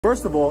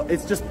First of all,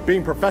 it's just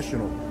being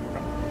professional.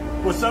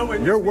 Well, so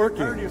you're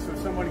working. Courteous if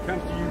somebody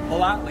comes to you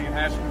politely and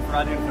asks you for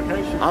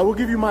identification. I will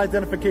give you my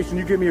identification.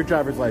 You give me your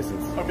driver's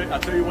license. Okay, I'll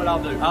tell you what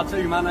I'll do. I'll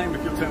tell you my name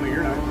if you'll tell me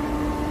your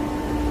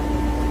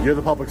name. You're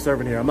the public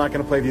servant here. I'm not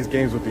going to play these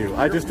games with you.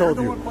 I just told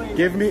you.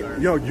 Give me,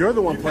 you're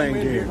the one playing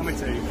games. Let me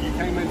tell you, you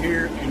came in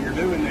here and you're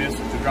doing this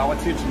to draw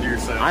attention to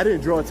yourself. I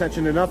didn't draw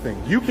attention to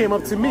nothing. You came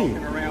up to me.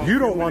 You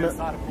don't want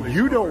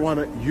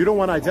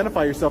to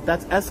identify yourself.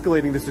 That's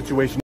escalating the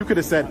situation. You could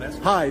have said,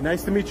 "Hi,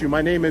 nice to meet you.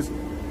 My name is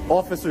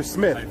Officer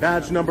Smith,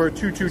 badge number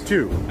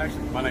 222.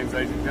 Actually, my name's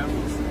Agent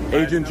Jones.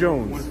 Agent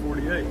Jones.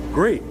 148.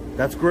 Great.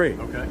 That's great.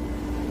 Okay.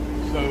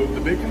 So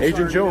the big concern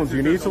Agent Jones,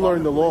 you need to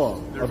learn the law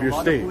of your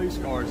state. There's a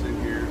lot of police cars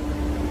in here,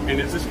 and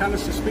it's just kind of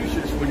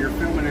suspicious when you're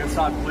filming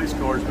inside police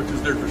cars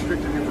because there's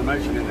restricted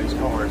information in these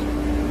cars.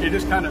 It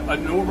is kind of a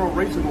normal,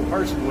 reasonable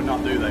person would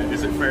not do that.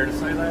 Is it fair to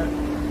say that?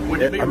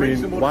 Would it be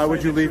reasonable? Why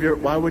would you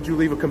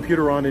leave a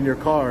computer on in your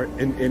car?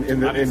 I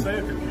didn't say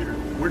a computer.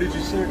 Where did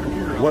you see a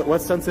computer on?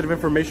 What sensitive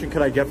information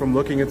could I get from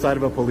looking inside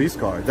of a police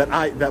car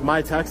that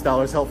my tax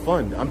dollars help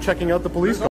fund? I'm checking out the police car.